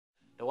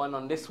one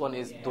on this one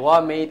is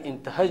dua made in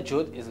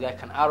tahajjud is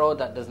like an arrow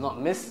that does not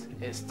miss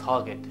its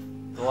target.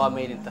 Dua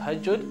made in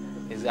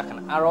tahajjud is like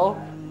an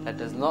arrow that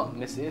does not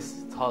miss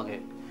its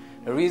target.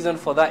 The reason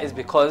for that is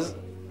because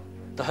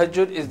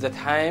tahajjud is the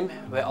time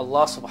where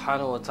Allah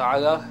subhanahu wa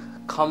ta'ala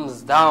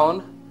comes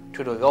down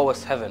to the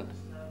lowest heaven.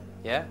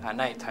 Yeah, at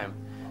night time.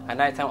 At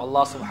night time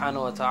Allah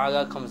subhanahu wa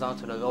ta'ala comes down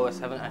to the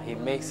lowest heaven and He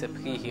makes a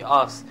plea. He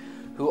asks,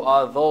 who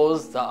are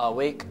those that are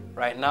awake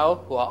right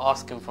now who are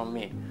asking from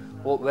me?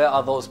 Where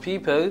are those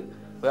people?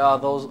 Where are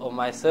those of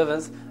my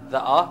servants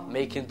that are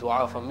making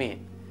dua for me?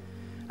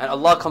 And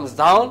Allah comes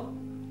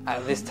down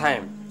at this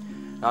time.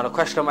 Now the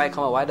question might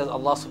come, why does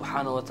Allah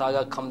subhanahu wa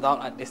ta'ala come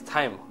down at this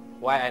time?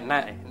 Why at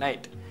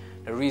night?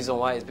 The reason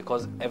why is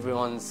because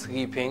everyone's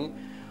sleeping.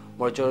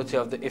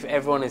 If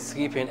everyone is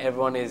sleeping,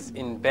 everyone is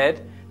in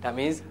bed, that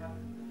means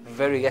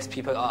very less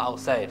people are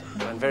outside.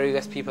 When very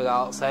less people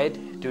are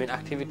outside doing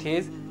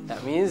activities,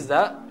 that means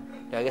that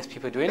there are less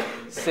people doing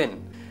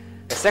sin.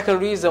 The second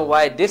reason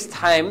why this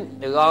time,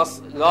 the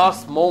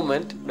last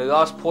moment, the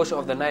last portion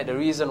of the night, the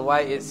reason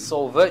why it's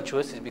so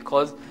virtuous is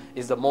because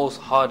it's the most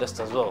hardest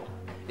as well.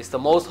 It's the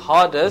most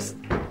hardest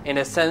in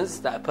a sense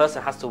that a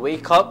person has to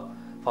wake up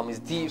from his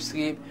deep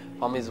sleep,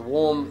 from his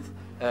warm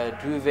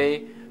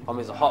duvet, from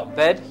his hot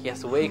bed. He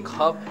has to wake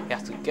up, he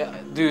has to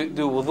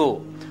do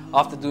wudu.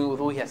 After doing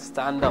wudu, he has to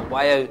stand up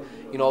while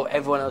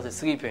everyone else is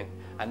sleeping.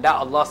 And that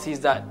Allah sees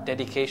that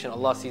dedication,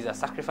 Allah sees that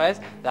sacrifice.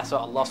 That's why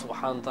Allah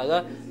subhanahu wa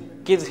ta'ala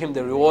gives him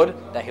the reward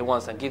that he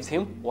wants and gives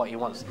him what he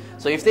wants.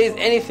 So if there is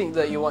anything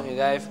that you want in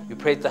life, you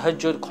pray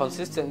tahajjud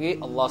consistently,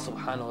 Allah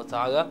subhanahu wa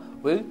ta'ala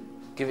will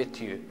give it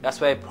to you.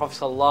 That's why Prophet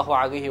sallallahu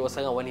alaihi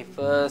wasallam, when he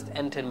first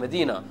entered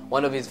Medina,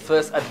 one of his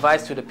first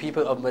advice to the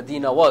people of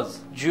Medina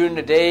was, during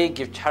the day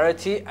give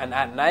charity and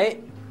at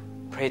night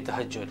pray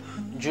tahajjud.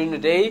 During the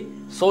day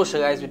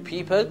socialize with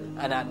people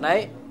and at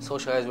night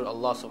socialize with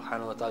Allah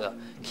subhanahu wa ta'ala.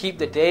 Keep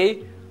the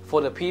day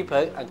for the people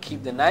and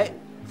keep the night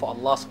for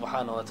Allah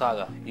subhanahu wa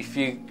ta'ala. You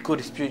feel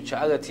good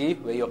spirituality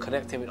where you're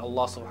connecting with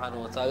Allah subhanahu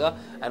wa ta'ala.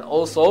 And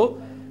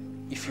also,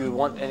 if you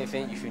want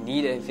anything, if you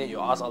need anything, you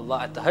ask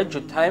Allah at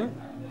tahajjud time,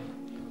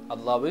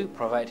 Allah will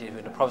provide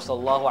it. The Prophet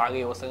sallallahu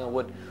alaihi wasallam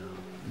would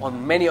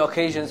on many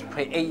occasions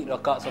pray 8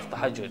 rakats of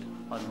tahajjud.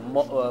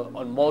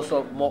 On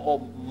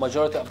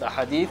majority of the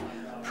hadith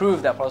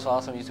prove that Prophet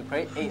sallallahu alaihi wasallam used to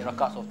pray 8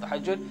 rakats of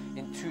tahajjud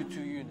in two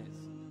units.